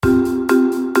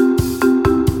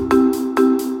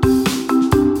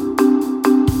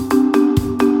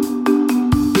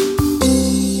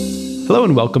Hello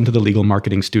and welcome to the Legal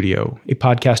Marketing Studio, a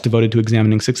podcast devoted to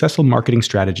examining successful marketing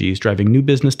strategies driving new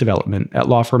business development at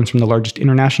law firms from the largest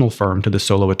international firm to the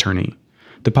solo attorney.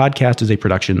 The podcast is a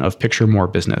production of Picture More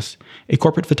Business, a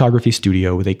corporate photography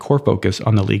studio with a core focus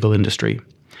on the legal industry.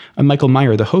 I'm Michael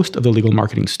Meyer, the host of the Legal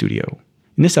Marketing Studio.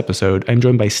 In this episode, I'm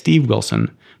joined by Steve Wilson,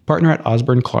 partner at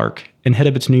Osborne Clarke and head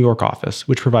of its New York office,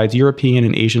 which provides European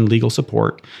and Asian legal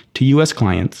support to U.S.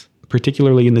 clients,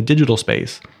 particularly in the digital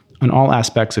space, on all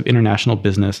aspects of international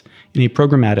business in a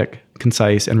programmatic,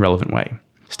 concise, and relevant way.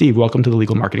 Steve, welcome to the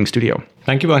Legal Marketing Studio.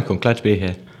 Thank you, Michael. Glad to be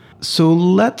here. So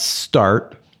let's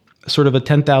start sort of a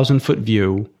 10,000-foot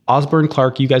view. Osborne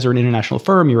Clarke, you guys are an international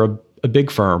firm. You're a big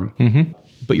firm,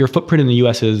 but your footprint in the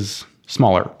U.S. is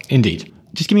smaller. Indeed.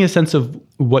 Just give me a sense of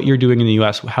what you're doing in the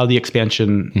U.S., how the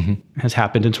expansion has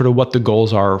happened, and sort of what the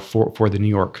goals are for the New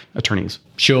York attorneys.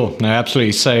 Sure. No,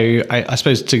 absolutely. So I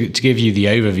suppose to give you the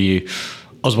overview,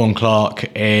 Osborne Clarke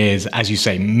is, as you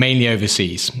say, mainly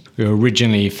overseas. We were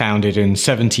originally founded in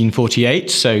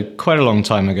 1748, so quite a long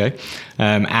time ago,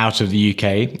 out of the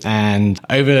UK. And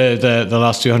over the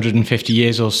last 250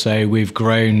 years or so, we've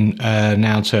grown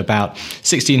now to about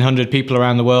 1,600 people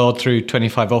around the world through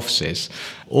 25 offices.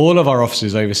 All of our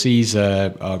offices overseas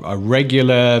are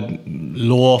regular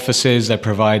law offices. They're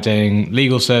providing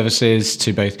legal services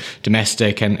to both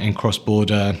domestic and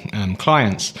cross-border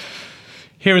clients.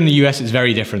 Here in the US, it's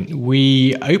very different.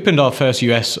 We opened our first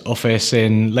US office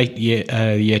in late year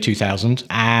 2000,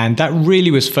 and that really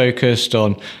was focused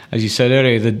on, as you said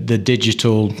earlier, the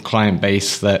digital client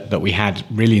base that we had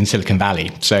really in Silicon Valley.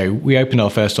 So we opened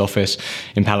our first office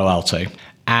in Palo Alto,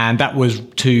 and that was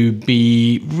to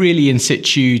be really in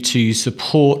situ to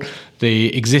support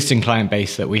the existing client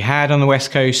base that we had on the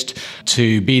West Coast,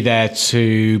 to be there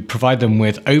to provide them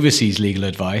with overseas legal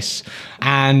advice,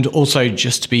 and also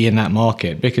just to be in that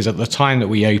market. Because at the time that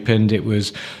we opened, it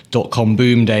was dot-com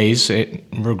boom days. It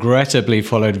regrettably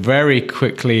followed very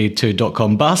quickly to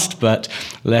dot-com bust, but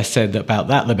less said about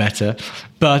that, the better.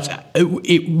 But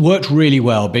it worked really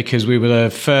well because we were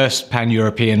the first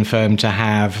pan-European firm to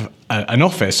have an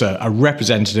office, a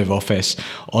representative office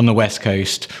on the West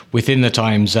Coast within the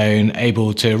time zone,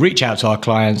 able to reach out to our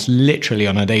clients literally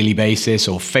on a daily basis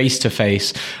or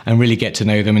face-to-face and really get to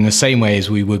know them in the same way as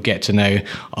we would get to know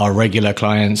our regular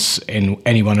clients in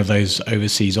any one of those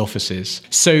overseas offices.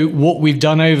 So what we've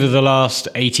done over the last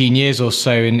 18 years or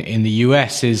so in the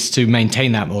US is to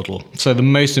maintain that model. So the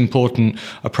most important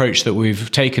approach that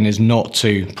we've taken is not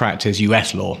to practice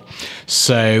US law.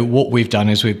 So what we've done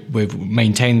is we've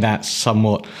maintained that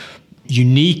somewhat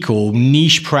unique or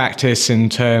niche practice in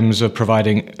terms of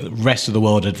providing rest of the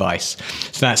world advice.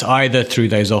 So that's either through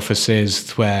those offices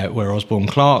where Osborne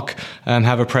Clarke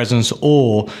have a presence,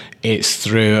 or it's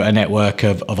through a network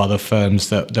of other firms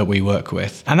that we work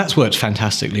with. And that's worked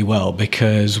fantastically well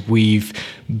because we've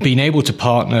been able to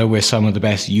partner with some of the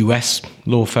best US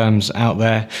law firms out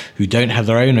there who don't have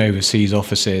their own overseas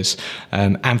offices.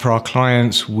 And for our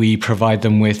clients, we provide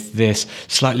them with this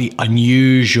slightly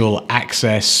unusual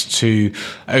access to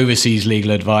overseas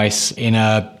legal advice in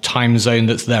a time zone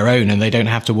that's their own, and they don't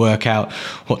have to work out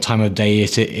what time of day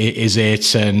is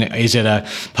it, and is it a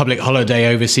public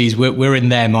holiday overseas. We're in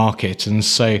their market. And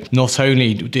so not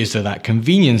only is there that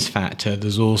convenience factor,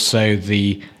 there's also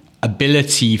the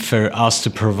ability for us to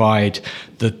provide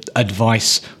the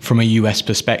advice from a US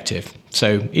perspective.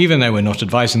 So even though we're not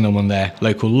advising them on their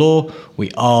local law,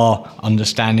 we are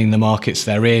understanding the markets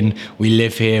they're in. We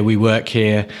live here, we work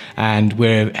here, and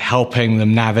we're helping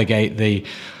them navigate the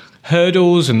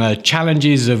hurdles and the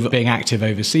challenges of being active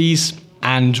overseas,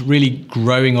 and really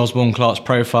growing Osborne Clarke's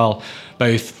profile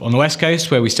both on the West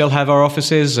Coast, where we still have our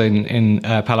offices in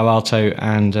Palo Alto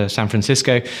and San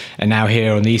Francisco, and now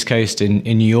here on the East Coast in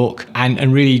New York,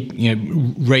 and really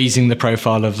raising the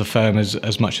profile of the firm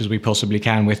as much as we possibly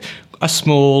can with a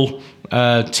small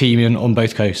team on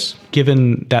both coasts.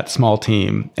 Given that small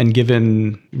team and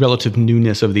given relative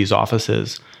newness of these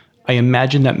offices, I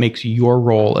imagine that makes your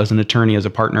role as an attorney, as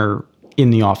a partner in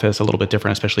the office, a little bit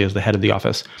different, especially as the head of the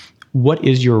office. What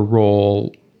is your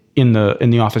role in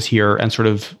the office here and sort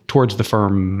of towards the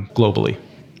firm globally?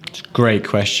 Great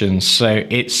question. So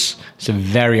it's a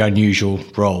very unusual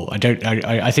role.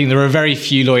 I think there are very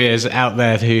few lawyers out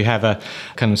there who have a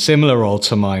kind of similar role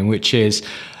to mine, which is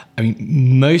I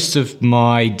mean, most of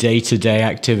my day-to-day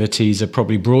activities are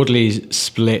probably broadly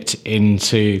split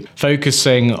into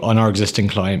focusing on our existing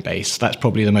client base. That's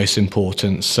probably the most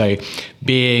important. So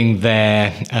being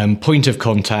their point of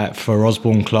contact for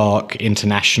Osborne Clarke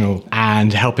International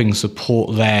and helping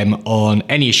support them on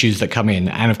any issues that come in.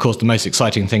 And of course, the most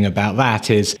exciting thing about that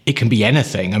is it can be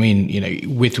anything. I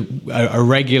mean, with a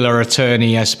regular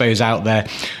attorney, I suppose, out there,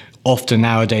 often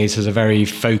nowadays has a very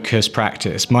focused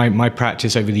practice. My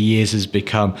practice over the years has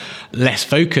become less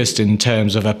focused in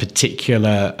terms of a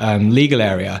particular legal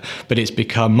area, but it's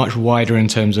become much wider in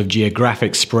terms of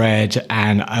geographic spread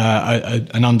and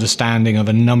an understanding of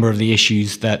a number of the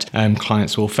issues that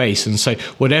clients will face. And so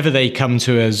whatever they come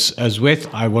to us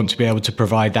with, I want to be able to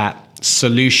provide that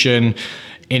solution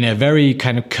in a very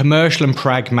kind of commercial and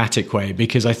pragmatic way,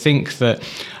 because I think that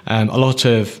a lot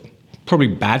of probably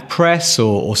bad press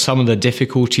or some of the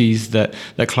difficulties that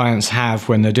clients have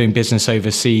when they're doing business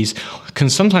overseas can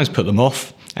sometimes put them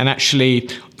off. And actually,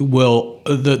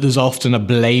 there's often a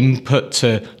blame put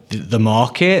to the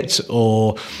market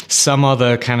or some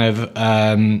other kind of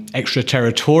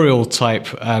extraterritorial type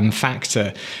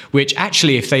factor, which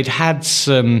actually, if they'd had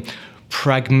some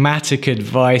pragmatic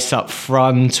advice up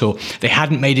front, or they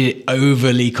hadn't made it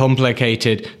overly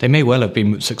complicated, they may well have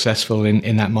been successful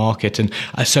in that market. And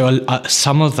so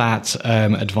some of that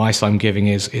advice I'm giving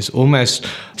is almost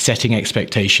setting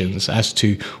expectations as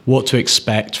to what to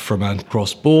expect from a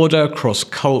cross-border,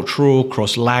 cross-cultural,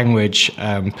 cross-language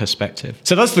perspective.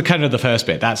 So that's the kind of the first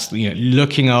bit. That's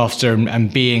looking after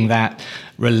and being that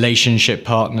relationship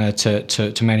partner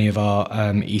to many of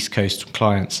our East Coast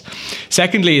clients.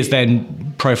 Secondly is then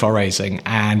profile raising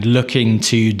and looking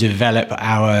to develop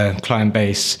our client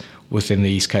base within the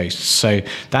East Coast. So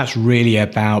that's really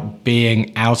about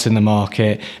being out in the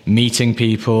market, meeting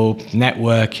people,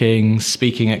 networking,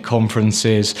 speaking at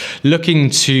conferences, looking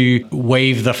to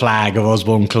wave the flag of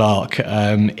Osborne Clarke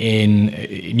in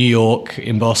New York,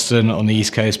 in Boston, on the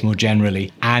East Coast more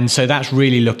generally. And so that's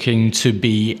really looking to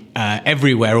be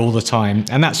everywhere all the time.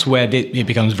 And that's where it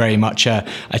becomes very much a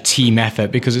team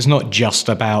effort, because it's not just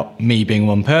about me being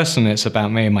one person, it's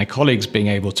about me and my colleagues being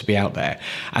able to be out there.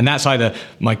 And that's either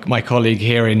my colleague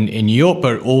here in New York,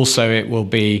 but also it will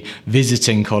be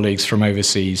visiting colleagues from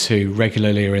overseas who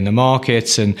regularly are in the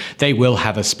market, and they will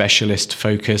have a specialist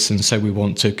focus. And so we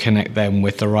want to connect them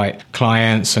with the right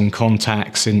clients and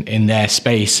contacts in their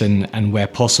space, and where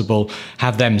possible,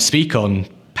 have them speak on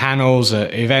panels,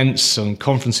 events, and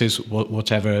conferences,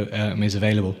 whatever is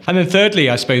available. And then thirdly,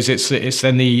 I suppose it's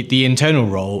then the internal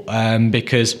role,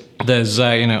 because there's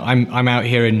I'm out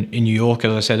here in New York,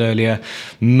 as I said earlier.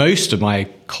 Most of my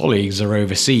colleagues are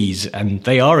overseas, and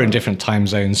they are in different time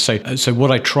zones. So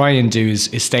what I try and do is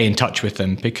stay in touch with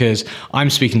them, because I'm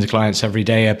speaking to clients every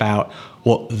day about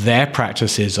what their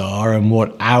practices are and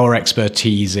what our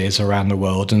expertise is around the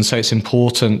world. And so it's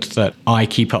important that I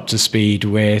keep up to speed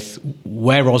with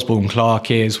where Osborne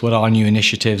Clarke is, what our new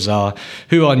initiatives are,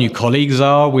 who our new colleagues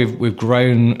are. We've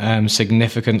grown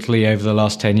significantly over the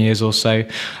last 10 years or so.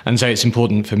 And so it's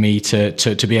important for me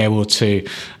to be able to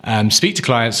speak to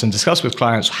clients and discuss with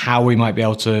clients how we might be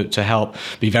able to help,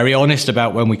 be very honest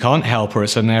about when we can't help or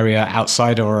it's an area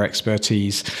outside of our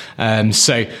expertise.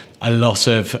 So a lot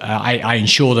of, I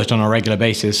ensure that on a regular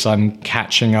basis, I'm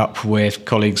catching up with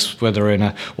colleagues, whether in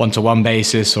a one-to-one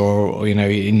basis or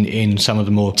in some of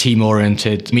the more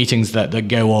team-oriented meetings that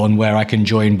go on where I can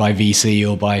join by VC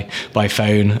or by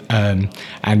phone.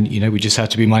 And we just have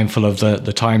to be mindful of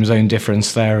the time zone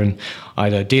difference there, and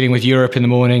either dealing with Europe in the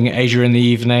morning, Asia in the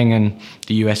evening, and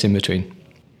the US in between.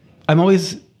 I'm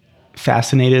always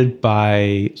fascinated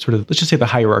by sort of, let's just say, the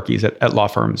hierarchies at law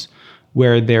firms,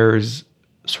 where there's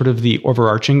sort of the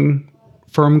overarching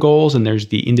firm goals and there's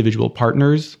the individual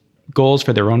partners' goals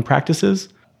for their own practices.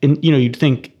 And, you'd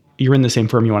think you're in the same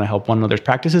firm, you want to help one another's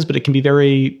practices, but it can be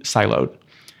very siloed.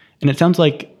 And it sounds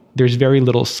like there's very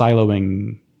little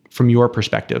siloing from your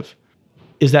perspective.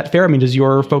 Is that fair? I mean, does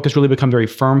your focus really become very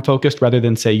firm focused rather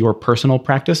than, say, your personal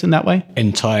practice in that way?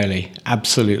 Entirely.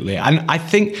 Absolutely. And I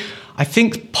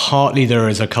think partly there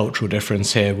is a cultural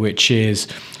difference here, which is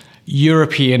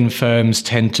European firms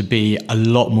tend to be a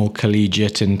lot more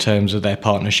collegiate in terms of their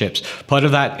partnerships. Part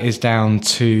of that is down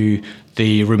to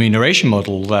the remuneration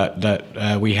model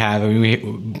that we have. I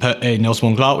mean, in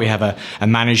Osborne Clarke, we have a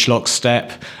managed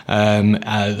lockstep.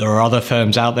 There are other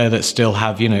firms out there that still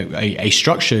have, a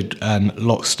structured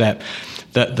lockstep.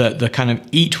 The kind of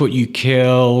eat what you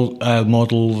kill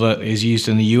model that is used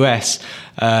in the US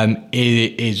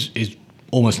is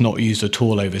almost not used at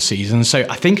all overseas. And so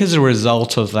I think as a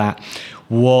result of that,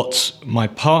 What my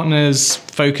partner's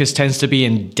focus tends to be,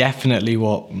 and definitely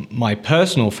what my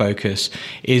personal focus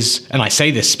is, and I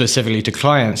say this specifically to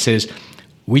clients, is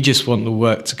we just want the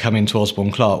work to come into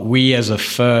Osborne Clarke. We as a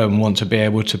firm want to be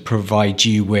able to provide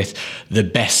you with the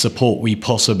best support we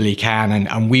possibly can.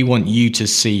 And we want you to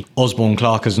see Osborne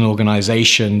Clarke as an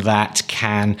organization that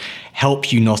can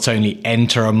help you not only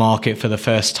enter a market for the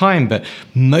first time, but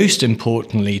most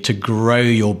importantly, to grow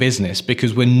your business,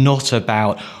 because we're not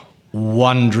about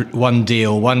one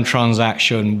deal, one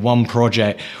transaction, one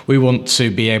project. We want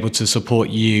to be able to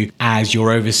support you as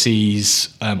your overseas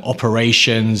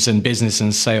operations and business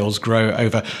and sales grow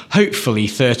over hopefully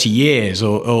 30 years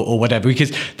or whatever,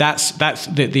 because that's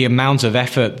the amount of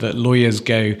effort that lawyers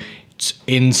go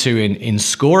into in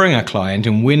scoring a client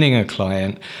and winning a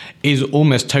client is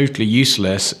almost totally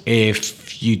useless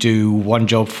if you do one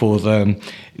job for them,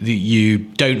 you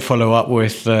don't follow up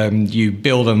with them, you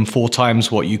bill them 4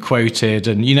 times what you quoted,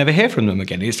 and you never hear from them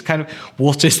again. It's kind of,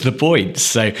 what is the point?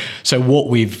 So what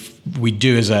we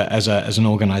do as an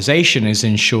organization is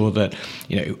ensure that,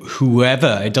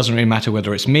 whoever, it doesn't really matter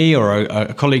whether it's me or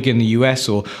a colleague in the US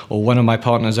or one of my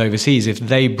partners overseas, if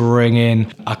they bring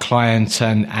in a client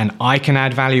and I can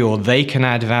add value or they can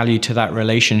add value to that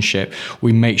relationship,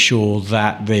 we make sure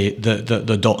that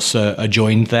the dots are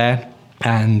joined there.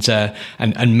 And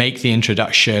make the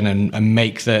introduction and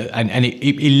make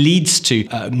it leads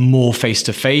to more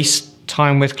face-to-face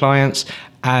time with clients,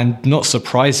 and not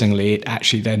surprisingly, it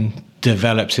actually then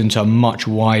develops into a much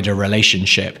wider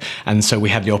relationship. And so we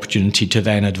have the opportunity to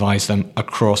then advise them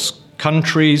across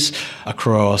countries,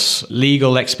 across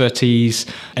legal expertise,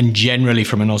 and generally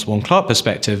from an Osborne Clarke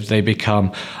perspective, they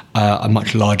become a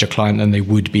much larger client than they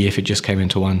would be if it just came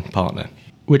into one partner.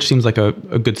 Which seems like a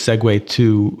good segue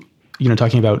to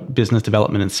talking about business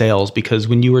development and sales, because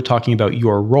when you were talking about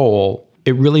your role,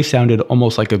 it really sounded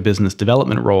almost like a business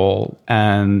development role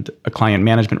and a client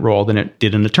management role than it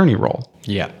did an attorney role.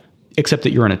 Yeah. Except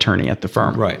that you're an attorney at the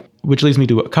firm. Right. Which leads me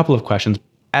to a couple of questions.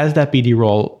 As that BD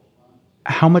role,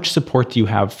 how much support do you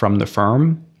have from the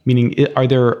firm? Meaning, are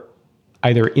there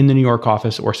either in the New York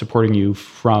office or supporting you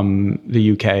from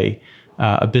the UK,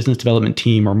 a business development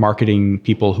team or marketing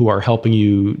people who are helping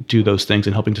you do those things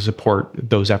and helping to support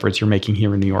those efforts you're making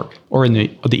here in New York, or in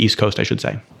the East Coast, I should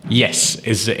say? Yes,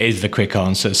 is the quick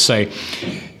answer. So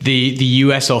the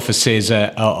US offices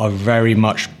are very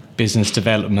much business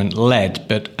development led,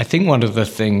 but I think one of the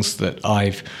things that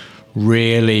I've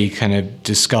really kind of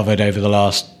discovered over the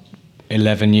last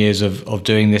 11 years of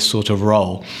doing this sort of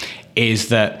role is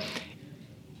that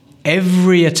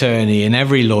every attorney and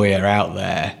every lawyer out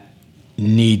there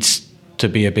needs to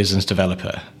be a business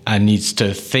developer and needs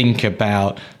to think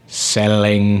about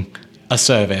selling a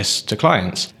service to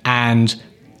clients. And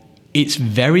it's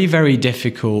very, very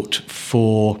difficult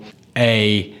for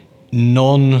a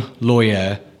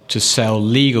non-lawyer to sell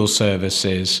legal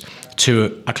services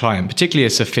to a client, particularly a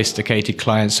sophisticated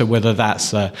client. So whether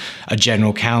that's a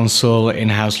general counsel,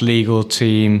 in-house legal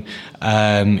team,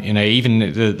 even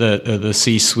the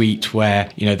C-suite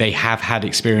where, they have had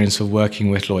experience of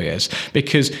working with lawyers,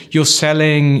 because you're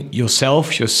selling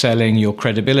yourself, you're selling your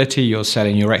credibility, you're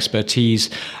selling your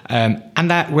expertise. And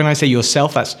that, when I say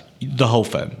yourself, that's the whole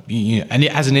firm, and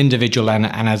as an individual and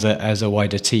as a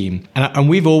wider team. And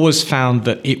we've always found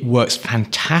that it works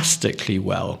fantastically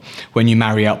well when you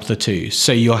marry up the two.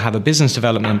 So you'll have a business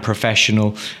development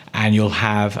professional and you'll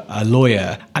have a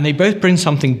lawyer, and they both bring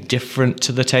something different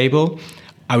to the table.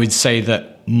 I would say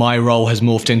that my role has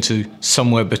morphed into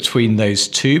somewhere between those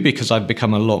two, because I've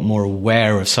become a lot more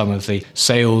aware of some of the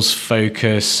sales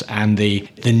focus and the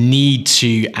need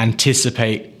to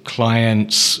anticipate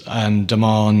clients'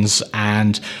 demands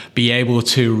and be able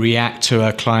to react to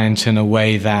a client in a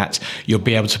way that you'll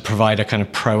be able to provide a kind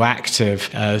of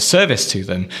proactive service to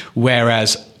them.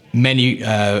 Whereas many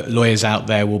lawyers out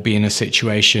there will be in a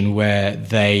situation where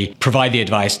they provide the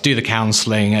advice, do the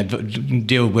counseling,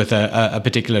 deal with a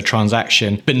particular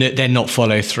transaction, but then not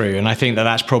follow through. And I think that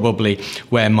that's probably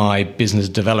where my business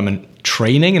development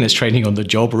training, and it's training on the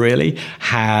job really,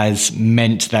 has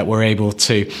meant that we're able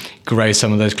to grow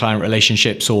some of those client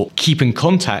relationships or keep in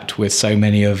contact with so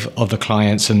many of the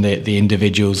clients and the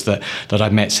individuals that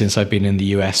I've met since I've been in the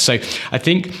US. So I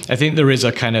think there is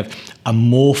a kind of a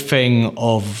morphing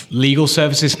of legal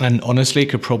services, and honestly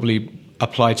could probably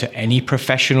apply to any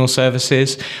professional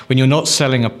services. When you're not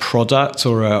selling a product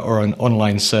or an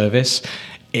online service,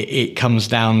 it comes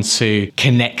down to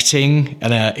connecting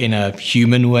in a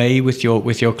human way with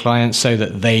your clients, so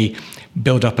that they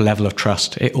build up a level of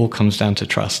trust. It all comes down to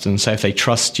trust. And so if they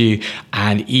trust you,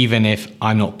 and even if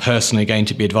I'm not personally going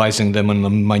to be advising them on the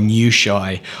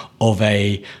minutiae of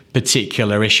a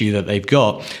particular issue that they've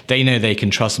got, they know they can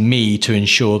trust me to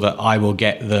ensure that I will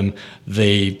get them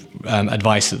the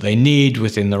advice that they need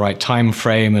within the right time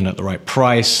frame and at the right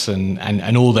price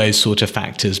and all those sort of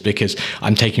factors, because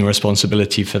I'm taking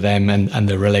responsibility for them and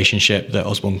the relationship that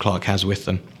Osborne Clarke has with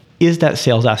them. Is that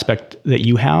sales aspect that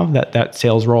you have, that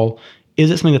sales role, is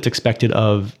it something that's expected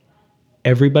of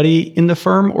everybody in the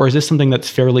firm, or is this something that's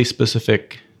fairly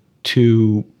specific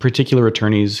to particular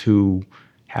attorneys who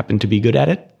happen to be good at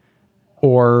it?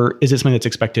 Or is it something that's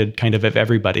expected kind of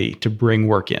everybody to bring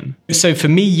work in? So for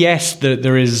me, yes,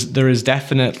 there is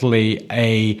definitely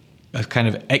a kind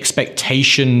of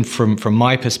expectation from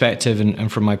my perspective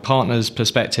and from my partner's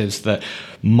perspectives that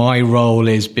my role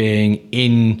is being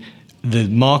in the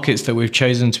markets that we've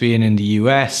chosen to be in the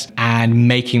US and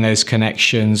making those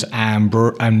connections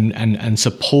and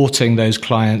supporting those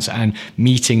clients and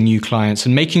meeting new clients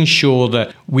and making sure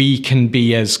that we can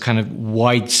be as kind of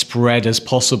widespread as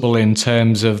possible in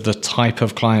terms of the type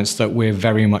of clients that we're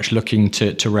very much looking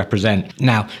to represent.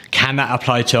 Now, can that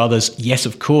apply to others? Yes,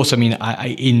 of course. I mean, I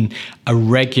in a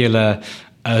regular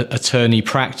attorney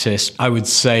practice, I would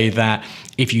say that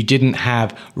if you didn't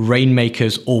have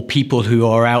rainmakers or people who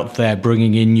are out there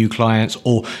bringing in new clients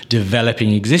or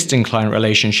developing existing client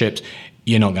relationships,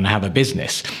 you're not going to have a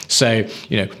business. So,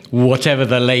 whatever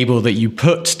the label that you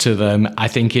put to them, I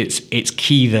think it's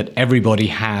key that everybody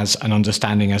has an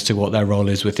understanding as to what their role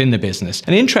is within the business.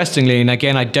 And interestingly, and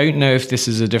again, I don't know if this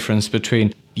is a difference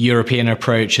between European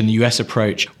approach and the US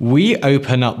approach, we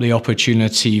open up the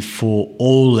opportunity for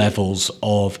all levels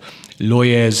of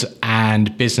lawyers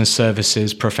and business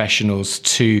services professionals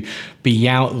to be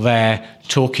out there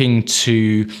talking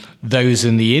to those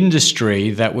in the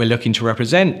industry that we're looking to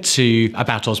represent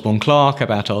about Osborne Clarke,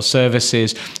 about our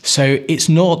services. So it's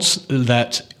not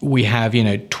that we have,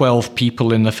 12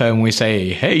 people in the firm. We say,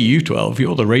 hey, you 12,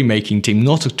 you're the rainmaking team.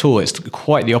 Not at all. It's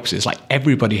quite the opposite. It's like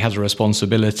everybody has a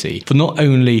responsibility for not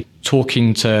only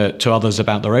talking to others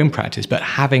about their own practice, but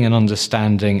having an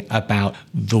understanding about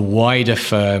the wider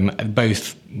firm,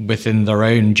 both within their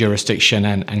own jurisdiction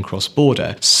and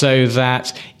cross-border, so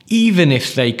that even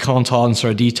if they can't answer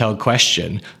a detailed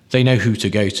question, they know who to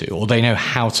go to, or they know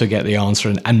how to get the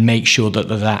answer and make sure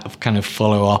that kind of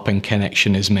follow-up and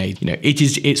connection is made.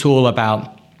 It's all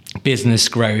about business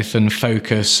growth and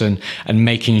focus and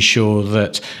making sure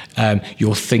that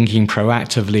you're thinking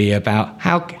proactively about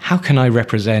how can I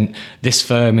represent this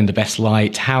firm in the best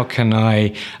light? How can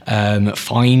I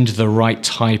find the right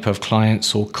type of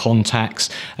clients or contacts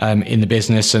in the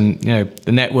business? And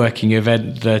the networking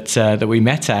event that we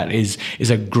met at is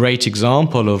a great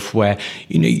example of where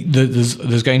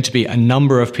there's going to be a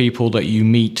number of people that you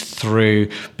meet through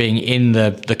being in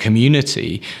the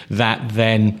community that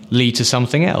then lead to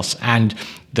something else. And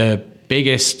the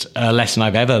biggest lesson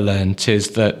I've ever learned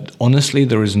is that honestly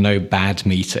there is no bad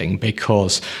meeting,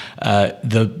 because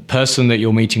the person that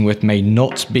you're meeting with may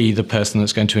not be the person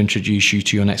that's going to introduce you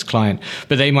to your next client,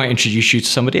 but they might introduce you to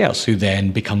somebody else who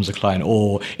then becomes a client,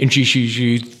 or introduce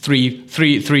you three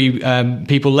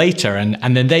people later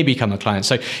and then they become a client.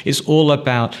 So it's all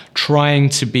about trying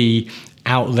to be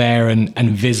out there and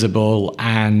visible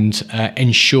and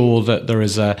ensure that there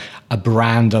is a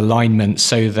brand alignment,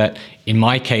 so that in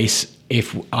my case,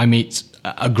 if I meet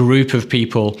a group of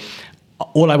people,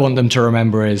 all I want them to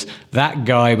remember is that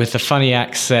guy with the funny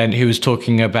accent who was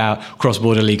talking about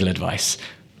cross-border legal advice.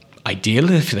 Ideal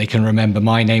if they can remember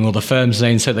my name or the firm's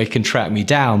name so they can track me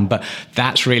down, but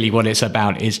that's really what it's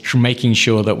about, is making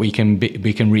sure that we can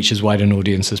reach as wide an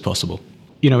audience as possible.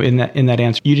 In that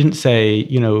answer, you didn't say,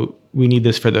 we need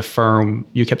this for the firm.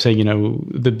 You kept saying,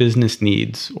 the business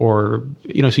needs, or,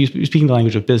 so you're speaking the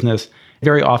language of business.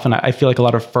 Very often, I feel like a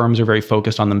lot of firms are very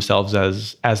focused on themselves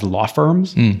as law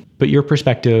firms, but your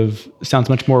perspective sounds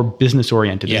much more business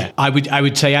oriented. Yeah, I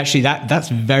would say actually that's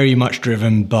very much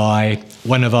driven by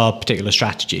one of our particular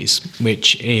strategies,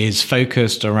 which is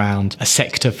focused around a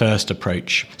sector first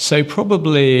approach. So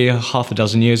probably half a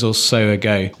dozen years or so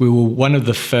ago, we were one of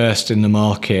the first in the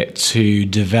market to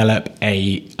develop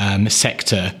a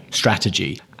sector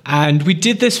strategy. And we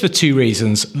did this for two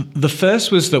reasons. The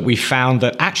first was that we found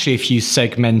that actually if you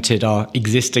segmented our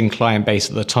existing client base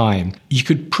at the time, you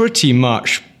could pretty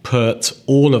much put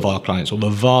all of our clients, or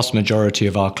the vast majority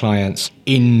of our clients,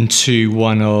 into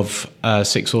one of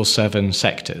 6 or 7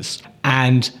 sectors.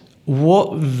 And what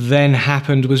then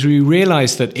happened was we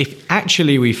realized that if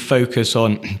actually we focus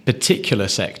on particular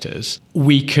sectors,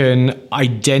 we can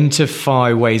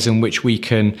identify ways in which we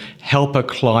can help a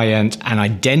client and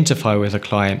identify with a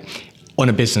client on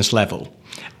a business level.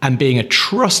 And being a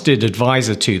trusted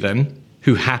advisor to them,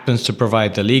 who happens to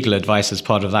provide the legal advice as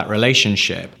part of that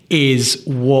relationship, is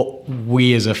what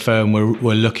we as a firm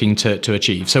were looking to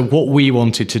achieve. So what we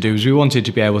wanted to do is we wanted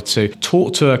to be able to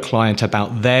talk to a client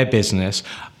about their business.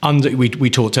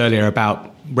 We talked earlier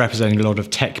about representing a lot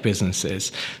of tech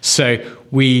businesses. So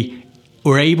we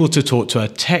were able to talk to a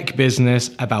tech business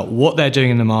about what they're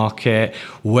doing in the market,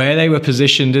 where they were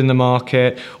positioned in the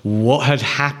market, what had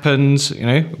happened.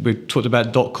 We talked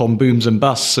about dot-com booms and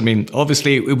busts. I mean,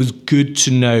 obviously, it was good to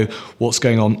know what's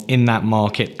going on in that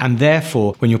market. And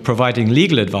therefore, when you're providing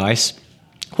legal advice,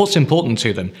 what's important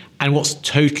to them and what's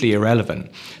totally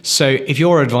irrelevant. So if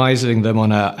you're advising them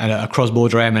on a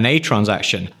cross-border M&A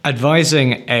transaction,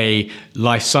 advising a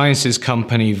life sciences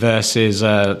company versus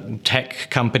a tech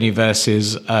company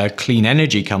versus a clean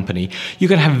energy company, you're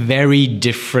going to have very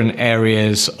different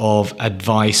areas of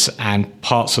advice and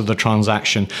parts of the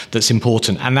transaction that's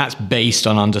important. And that's based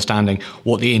on understanding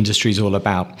what the industry is all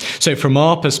about. So from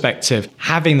our perspective,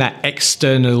 having that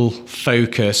external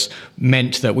focus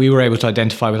meant that we were able to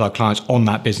identify with our clients on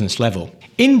that business level.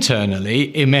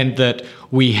 Internally, it meant that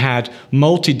we had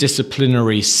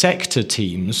multidisciplinary sector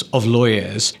teams of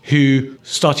lawyers who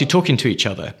started talking to each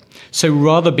other. So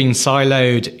rather being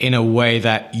siloed in a way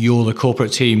that you're the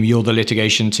corporate team, you're the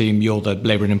litigation team, you're the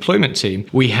labour and employment team,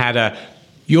 we had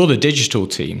you're the digital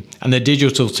team, and the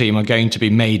digital team are going to be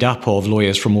made up of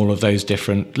lawyers from all of those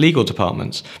different legal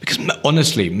departments. Because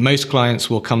honestly, most clients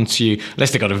will come to you,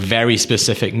 unless they've got a very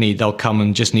specific need, they'll come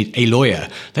and just need a lawyer.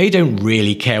 They don't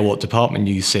really care what department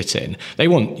you sit in. They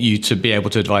want you to be able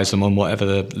to advise them on whatever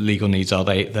the legal needs are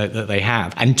that they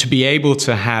have. And to be able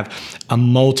to have a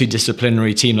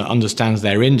multidisciplinary team that understands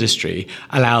their industry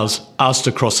allows us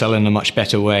to cross-sell in a much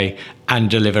better way and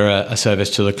deliver a service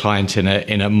to the client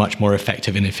in a much more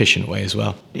effective and efficient way as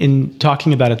well. In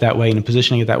talking about it that way and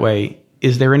positioning it that way,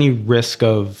 is there any risk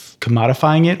of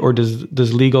commodifying it, or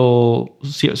does legal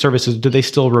services, do they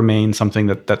still remain something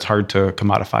that's hard to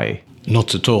commodify?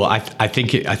 Not at all. I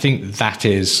think that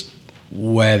is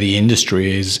where the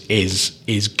industry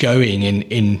is going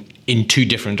in two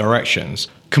different directions.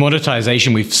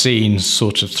 Commoditization we've seen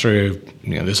sort of through,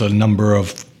 there's a number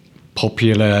of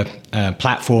popular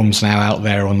platforms now out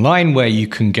there online where you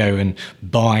can go and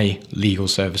buy legal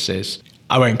services.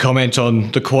 I won't comment on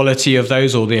the quality of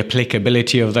those or the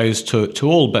applicability of those to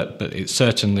all, but it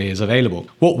certainly is available.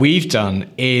 What we've done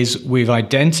is we've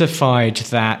identified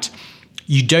that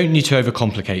you don't need to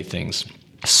overcomplicate things.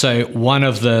 So one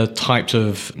of the types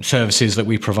of services that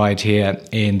we provide here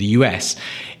in the US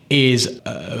is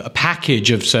a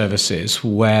package of services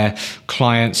where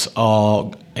clients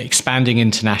are expanding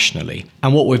internationally.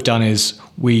 And what we've done is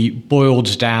we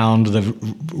boiled down the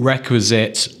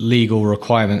requisite legal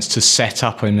requirements to set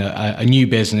up a new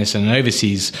business in an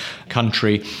overseas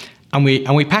country, and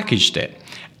we packaged it.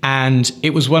 And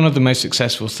it was one of the most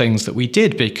successful things that we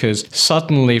did, because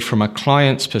suddenly from a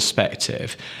client's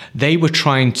perspective, they were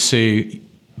trying to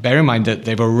bear in mind that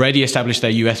they've already established their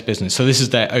US business. So this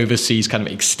is their overseas kind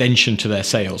of extension to their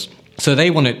sales. So they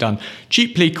want it done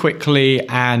cheaply, quickly,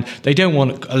 and they don't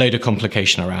want a load of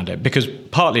complication around it,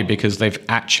 partly because they've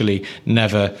actually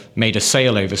never made a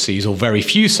sale overseas, or very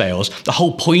few sales. The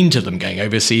whole point of them going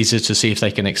overseas is to see if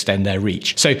they can extend their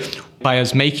reach. So by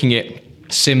us making it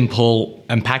simple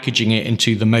and packaging it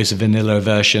into the most vanilla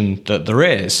version that there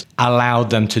is, allowed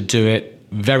them to do it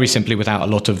very simply without a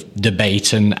lot of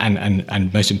debate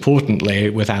and most importantly,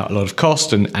 without a lot of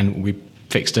cost. And we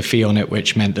fixed a fee on it,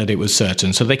 which meant that it was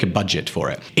certain, so they could budget for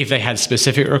it. If they had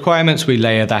specific requirements, we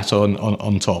layer that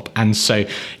on top. And so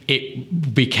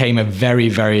it became a very,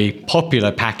 very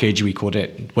popular package. We called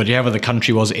it, whatever the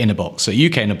country was, in a box. So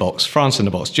UK in a box, France in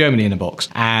a box, Germany in a box.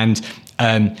 And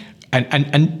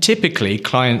typically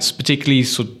clients, particularly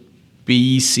sort of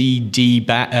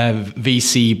VC-backed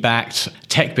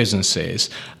tech businesses,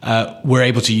 were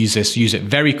able to use it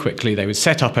very quickly. They would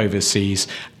set up overseas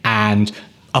and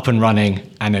up and running.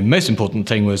 And the most important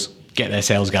thing was get their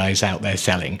sales guys out there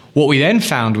selling. What we then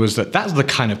found was that that's the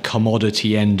kind of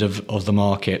commodity end of the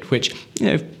market, which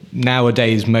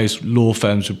nowadays most law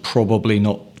firms would probably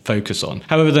not focus on.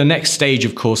 However, the next stage,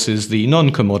 of course, is the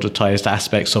non-commoditized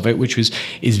aspects of it, which is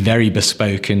very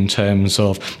bespoke in terms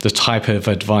of the type of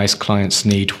advice clients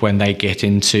need when they get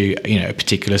into a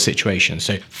particular situation.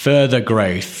 So further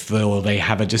growth, or they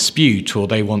have a dispute, or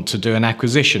they want to do an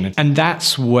acquisition. And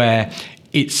that's where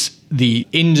it's the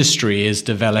industry is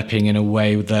developing in a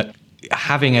way that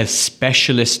having a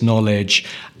specialist knowledge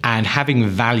and having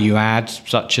value add,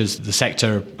 such as the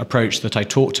sector approach that I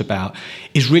talked about,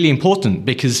 is really important,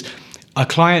 because a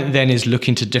client then is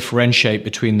looking to differentiate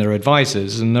between their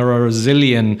advisors, and there are a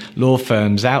zillion law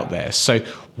firms out there. So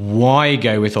why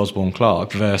go with Osborne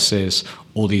Clarke versus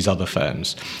all these other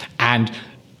firms? And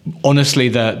honestly,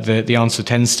 the answer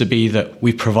tends to be that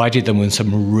we've provided them with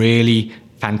some really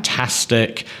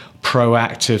fantastic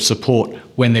proactive support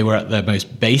when they were at their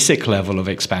most basic level of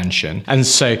expansion. And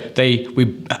so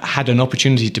we had an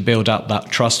opportunity to build up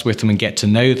that trust with them and get to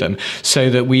know them,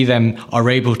 so that we then are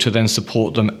able to then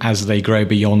support them as they grow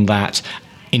beyond that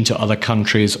into other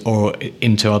countries or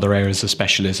into other areas of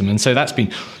specialism. And so that's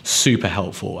been super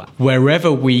helpful.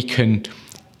 Wherever we can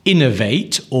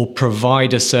innovate or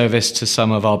provide a service to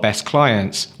some of our best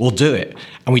clients, we'll do it,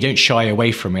 and we don't shy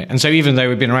away from it. And so even though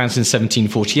we've been around since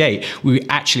 1748, we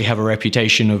actually have a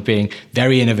reputation of being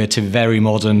very innovative, very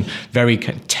modern, very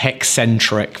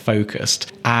tech-centric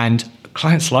focused. And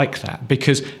clients like that,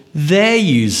 because they're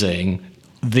using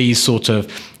these sort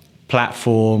of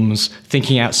platforms,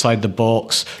 thinking outside the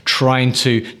box, trying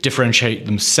to differentiate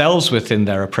themselves within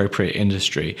their appropriate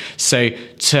industry. So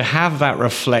to have that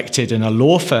reflected in a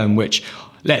law firm, which,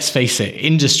 let's face it,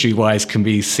 industry-wise can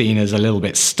be seen as a little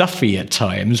bit stuffy at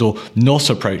times or not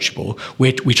approachable,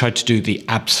 we try to do the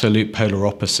absolute polar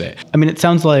opposite. I mean, it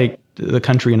sounds like the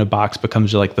country in a box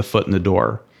becomes like the foot in the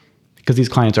door, because these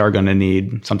clients are going to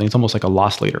need something. It's almost like a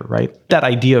loss leader, right? That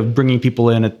idea of bringing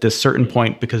people in at this certain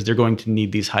point because they're going to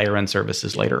need these higher end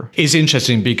services later. It's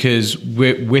interesting, because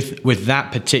with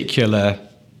that particular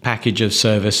package of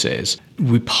services,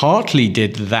 we partly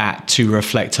did that to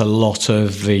reflect a lot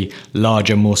of the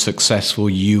larger, more successful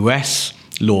US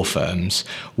law firms,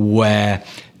 where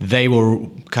they will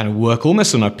kind of work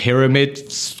almost on a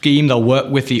pyramid scheme. They'll work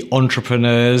with the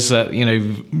entrepreneurs at,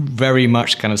 very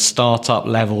much kind of startup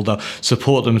level. They'll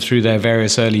support them through their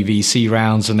various early VC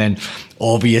rounds. And then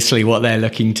obviously what they're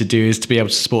looking to do is to be able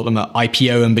to support them at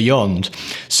IPO and beyond.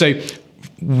 So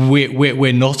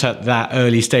we're not at that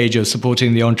early stage of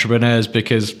supporting the entrepreneurs,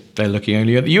 because they're looking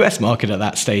only at the US market at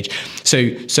that stage. So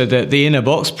the Inner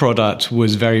Box product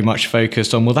was very much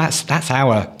focused on, well, that's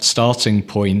our starting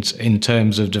point in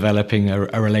terms of developing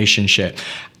a relationship.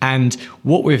 And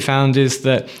what we've found is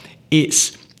that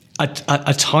it's a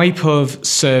type of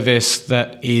service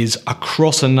that is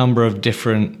across a number of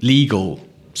different legal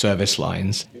service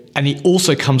lines. And it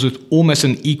also comes with almost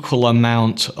an equal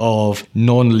amount of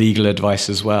non-legal advice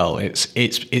as well.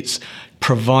 It's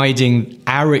providing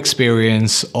our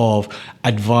experience of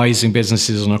advising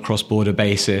businesses on a cross-border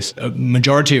basis. A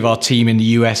majority of our team in the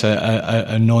US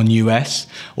are non-US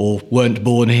or weren't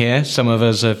born here. Some of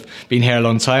us have been here a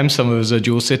long time. Some of us are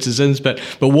dual citizens. But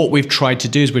what we've tried to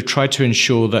do is we've tried to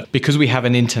ensure that, because we have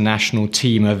an international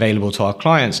team available to our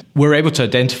clients, we're able to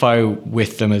identify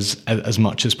with them as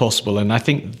much as possible. And I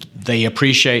think they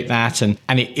appreciate that. And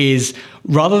it is,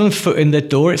 rather than foot in the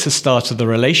door, it's the start of the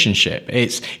relationship.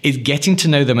 It's getting to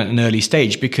know them at an early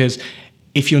stage, because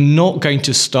if you're not going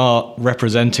to start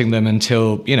representing them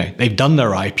until, they've done their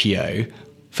IPO,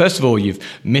 first of all, you've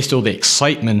missed all the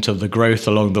excitement of the growth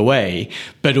along the way,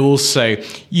 but also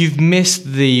you've missed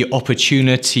the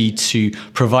opportunity to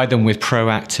provide them with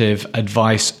proactive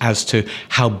advice as to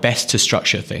how best to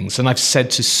structure things. And I've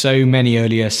said to so many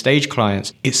earlier stage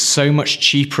clients, it's so much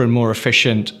cheaper and more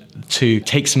efficient to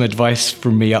take some advice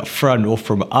from me up front, or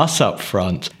from us up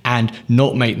front, and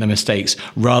not make the mistakes,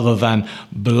 rather than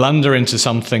blunder into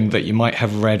something that you might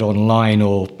have read online,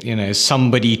 or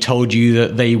somebody told you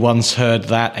that they once heard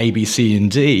that A, B, C,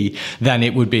 and D, than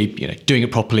it would be doing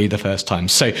it properly the first time.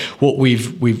 So what we've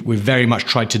very much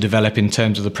tried to develop in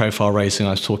terms of the profile raising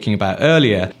I was talking about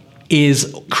earlier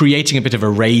is creating a bit of a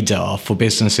radar for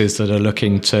businesses that are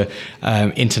looking to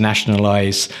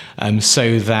internationalize,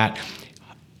 so that,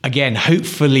 again,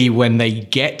 hopefully when they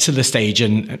get to the stage,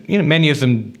 and many of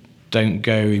them don't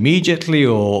go immediately,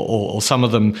 or some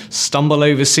of them stumble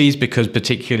overseas, because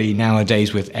particularly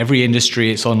nowadays with every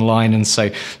industry, it's online. And so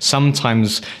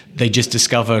sometimes they just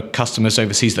discover customers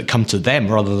overseas that come to them,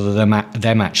 rather than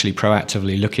them actually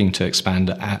proactively looking to expand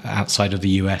outside of the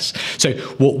US. So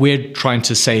what we're trying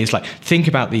to say is, think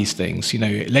about these things.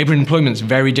 Labor and employment is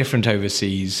very different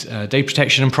overseas. Data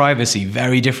protection and privacy,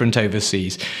 very different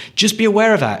overseas. Just be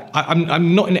aware of that.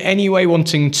 I'm not in any way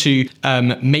wanting to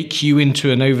make you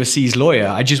into an overseas lawyer.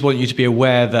 I just want you to be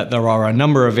aware that there are a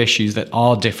number of issues that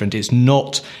are different. It's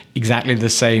not exactly the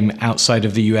same outside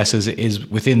of the US as it is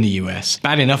within the US.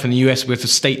 Bad enough in the US with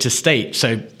state to state.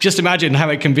 So just imagine how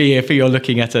it can be if you're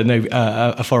looking at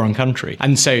a foreign country.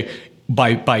 And so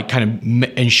by kind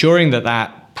of ensuring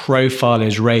that profile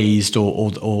is raised,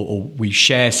 or we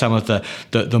share some of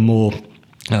the more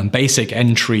basic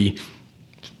entry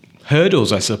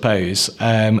hurdles, I suppose,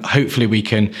 hopefully we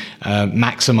can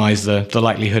maximize the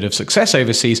likelihood of success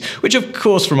overseas, which of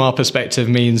course from our perspective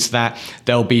means that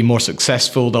they'll be more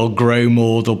successful, they'll grow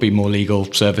more, there'll be more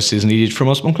legal services needed from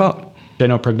Osborne Clarke. I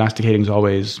know prognosticating is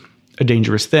always a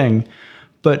dangerous thing,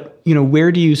 but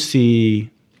where do you see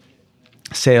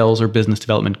sales or business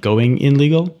development going in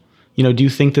legal? Do you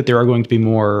think that there are going to be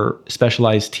more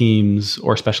specialized teams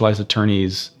or specialized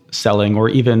attorneys selling, or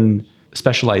even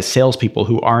specialized salespeople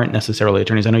who aren't necessarily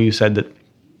attorneys? I know you said that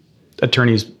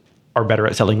attorneys are better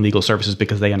at selling legal services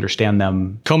because they understand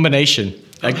them. Combination.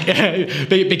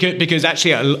 Because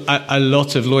actually a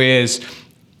lot of lawyers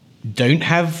don't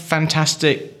have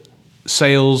fantastic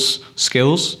sales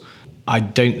skills. I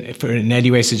don't in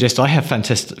any way suggest I have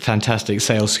fantastic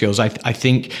sales skills. I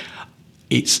think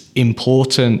it's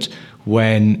important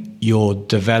when you're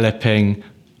developing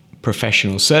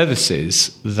professional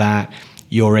services that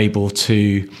you're able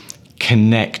to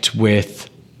connect with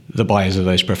the buyers of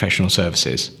those professional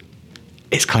services.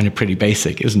 It's kind of pretty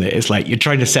basic, isn't it? It's like you're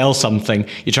trying to sell something,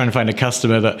 you're trying to find a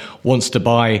customer that wants to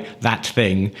buy that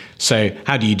thing. So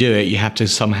how do you do it? You have to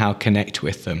somehow connect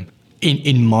with them.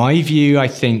 In my view, I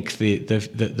think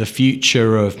the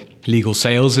future of legal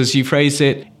sales, as you phrase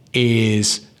it,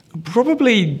 is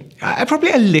probably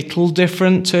a little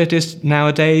different to it is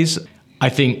nowadays. I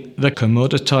think the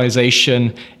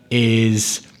commoditization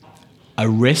is a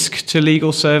risk to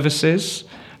legal services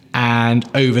and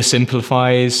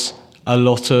oversimplifies a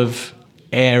lot of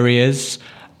areas.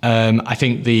 I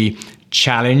think the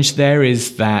challenge there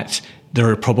is that there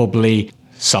are probably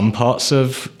some parts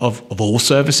of all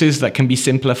services that can be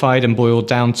simplified and boiled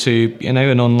down to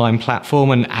an online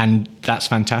platform, and that's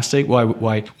fantastic. Why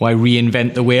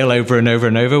reinvent the wheel over and over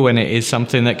and over when it is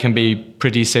something that can be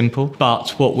pretty simple?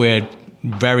 But what we're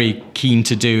very keen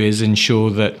to do is ensure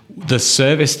that the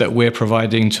service that we're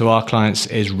providing to our clients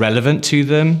is relevant to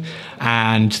them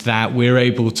and that we're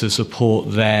able to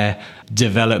support their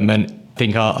development. I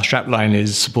think our strapline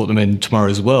is support them in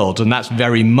tomorrow's world, and that's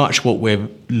very much what we're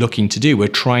looking to do. We're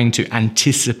trying to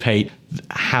anticipate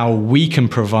how we can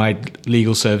provide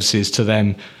legal services to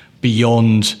them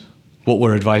beyond what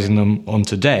we're advising them on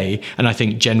today. And I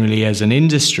think generally as an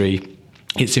industry,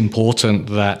 it's important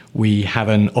that we have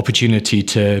an opportunity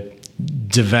to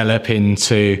develop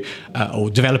into or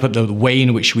develop the way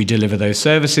in which we deliver those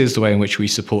services, the way in which we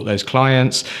support those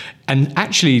clients, and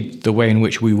actually the way in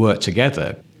which we work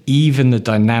together. Even the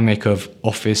dynamic of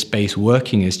office-based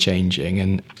working is changing,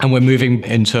 and we're moving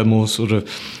into a more sort of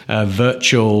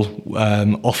virtual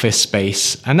office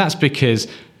space. And that's because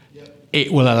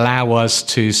it will allow us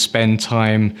to spend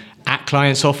time at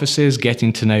clients' offices,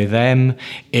 getting to know them.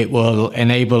 It will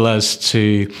enable us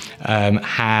to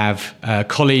have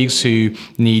colleagues who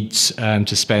need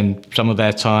to spend some of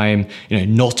their time,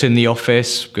 not in the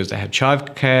office because they have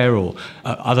childcare or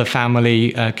other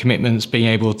family commitments, being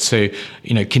able to,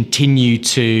 continue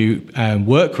to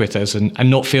work with us and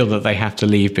not feel that they have to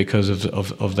leave because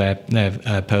of their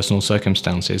personal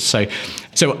circumstances. So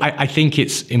I think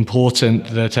it's important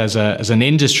that as an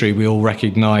industry, we all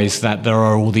recognize that there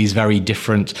are all these very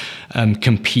different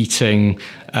competing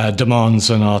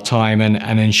demands on our time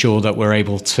and ensure that we're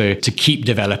able to keep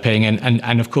developing.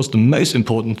 And of course, the most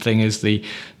important thing is the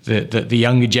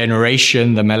younger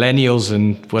generation, the millennials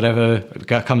and whatever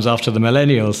comes after the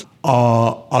millennials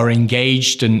are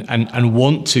engaged and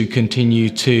want to continue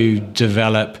to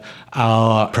develop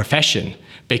our profession,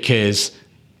 because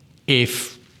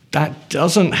if that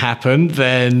doesn't happen,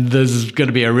 then there's going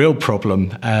to be a real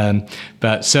problem.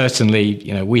 But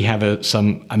certainly, we have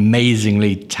some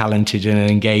amazingly talented and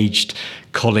engaged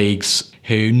colleagues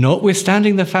who,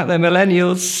 notwithstanding the fact they're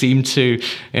millennials, seem to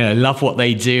love what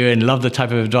they do and love the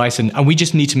type of advice. And we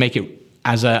just need to make it,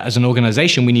 as an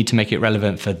organization, we need to make it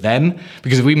relevant for them,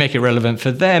 because if we make it relevant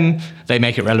for them, they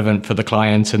make it relevant for the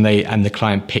client, and the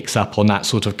client picks up on that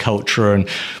sort of culture and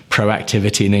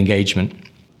proactivity and engagement.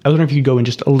 I was wondering if you could go in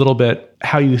just a little bit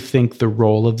how you think the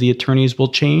role of the attorneys will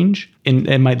change.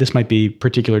 This might be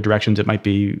particular directions. It might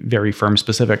be very firm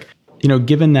specific.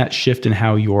 Given that shift in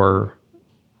how you're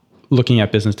looking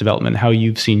at business development, how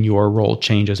you've seen your role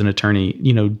change as an attorney,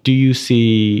 do you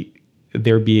see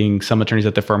there being some attorneys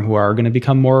at the firm who are going to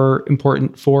become more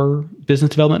important for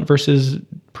business development versus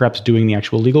perhaps doing the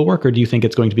actual legal work? Or do you think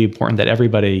it's going to be important that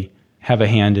everybody have a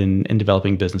hand in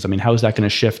developing business? I mean, how is that going to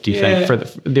shift, do you think, for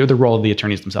the role of the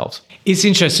attorneys themselves? It's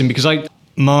interesting because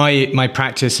my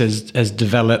practice has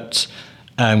developed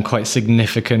quite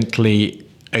significantly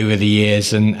over the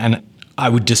years, and I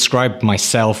would describe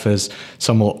myself as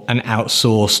somewhat an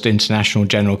outsourced international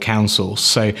general counsel.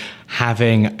 So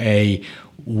having a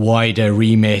wider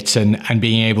remit and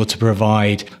being able to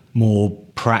provide more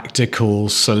practical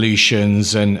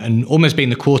solutions and almost being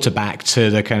the quarterback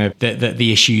to the kind of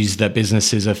the issues that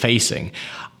businesses are facing.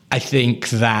 I think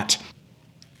that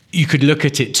you could look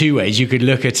at it two ways. You could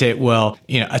look at it, well,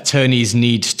 attorneys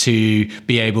need to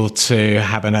be able to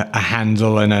have a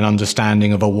handle and an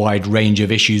understanding of a wide range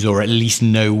of issues, or at least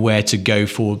know where to go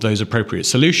for those appropriate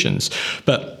solutions.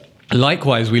 But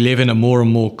likewise, we live in a more and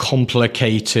more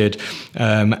complicated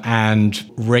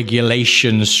and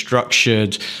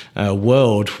regulation-structured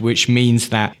world, which means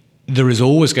that there is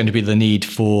always going to be the need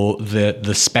for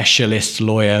the specialist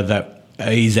lawyer that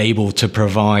is able to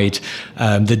provide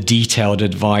the detailed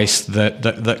advice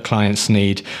that clients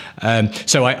need.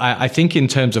 So I think in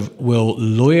terms of, will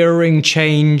lawyering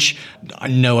change?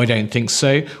 No, I don't think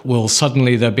so. Will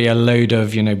suddenly there be a load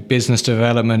of business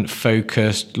development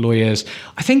focused lawyers?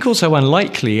 I think also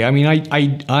unlikely. I mean,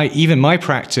 I even my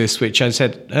practice, which I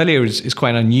said earlier is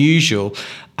quite unusual,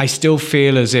 I still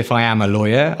feel as if I am a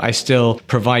lawyer. I still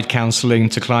provide counseling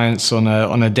to clients on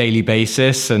a daily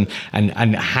basis and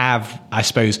have, I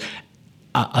suppose,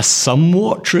 a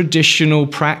somewhat traditional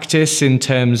practice in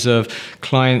terms of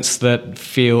clients that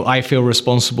I feel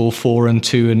responsible for and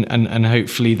to, and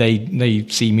hopefully they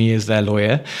see me as their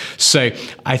lawyer. So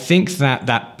I think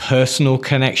that personal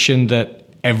connection that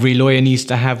every lawyer needs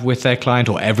to have with their client,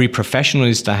 or every professional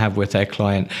needs to have with their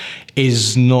client,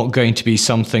 is not going to be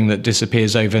something that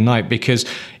disappears overnight, because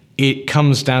it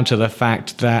comes down to the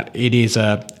fact that it is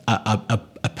a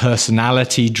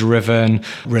personality-driven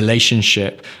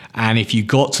relationship. And if you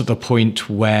got to the point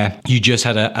where you just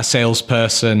had a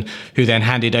salesperson who then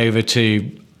handed over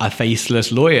to a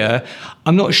faceless lawyer,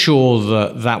 I'm not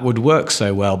sure that would work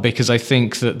so well, because I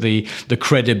think that the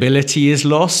credibility is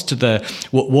lost.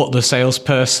 What the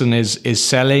salesperson is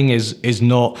selling is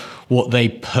not what they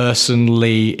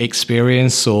personally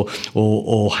experience or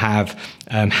have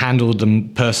handled them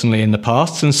personally in the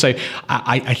past. And so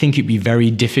I think it'd be very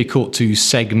difficult to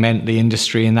segment the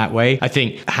industry in that way. I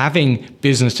think having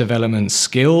business development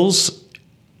skills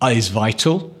is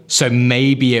vital. So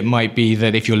maybe it might be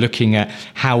that if you're looking at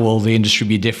how will the industry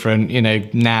be different,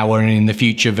 now or in the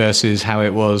future versus how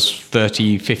it was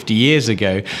 30, 50 years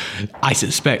ago, I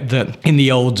suspect that in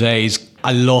the old days,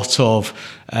 a lot of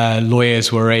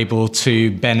lawyers were able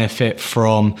to benefit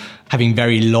from having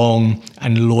very long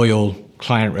and loyal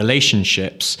client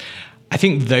relationships. I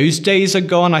think those days are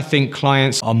gone. I think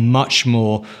clients are much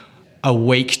more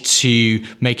awake to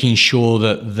making sure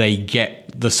that they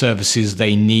get the services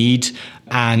they need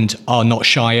and are not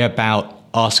shy about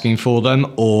asking for them,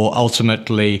 or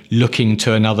ultimately looking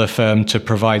to another firm to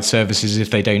provide services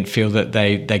if they don't feel that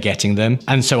they're getting them.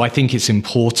 And so I think it's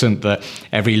important that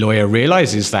every lawyer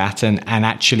realizes that and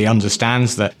actually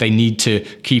understands that they need to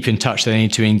keep in touch, they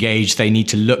need to engage, they need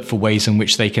to look for ways in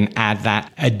which they can add that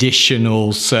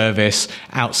additional service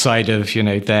outside of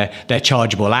their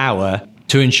chargeable hour,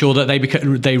 to ensure that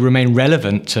they remain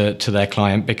relevant to their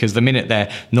client, because the minute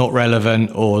they're not relevant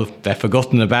or they're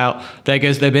forgotten about, there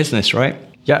goes their business, right?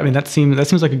 Yeah, I mean, that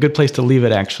seems like a good place to leave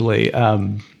it, actually.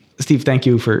 Steve, thank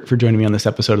you for joining me on this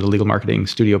episode of the Legal Marketing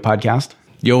Studio podcast.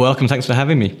 You're welcome. Thanks for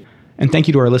having me. And thank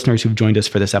you to our listeners who've joined us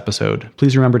for this episode.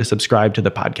 Please remember to subscribe to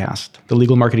the podcast. The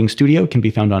Legal Marketing Studio can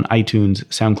be found on iTunes,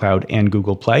 SoundCloud, and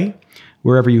Google Play.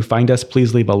 Wherever you find us,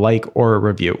 please leave a like or a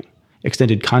review.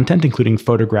 Extended content, including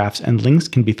photographs and links,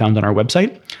 can be found on our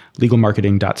website,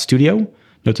 legalmarketing.studio.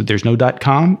 Note that there's no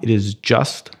 .com. It is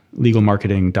just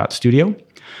legalmarketing.studio.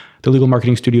 The Legal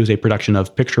Marketing Studio is a production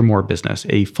of Picture More Business,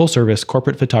 a full-service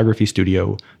corporate photography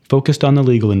studio focused on the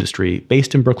legal industry,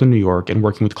 based in Brooklyn, New York, and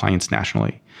working with clients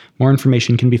nationally. More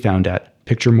information can be found at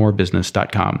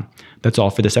picturemorebusiness.com. That's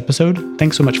all for this episode.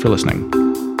 Thanks so much for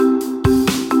listening.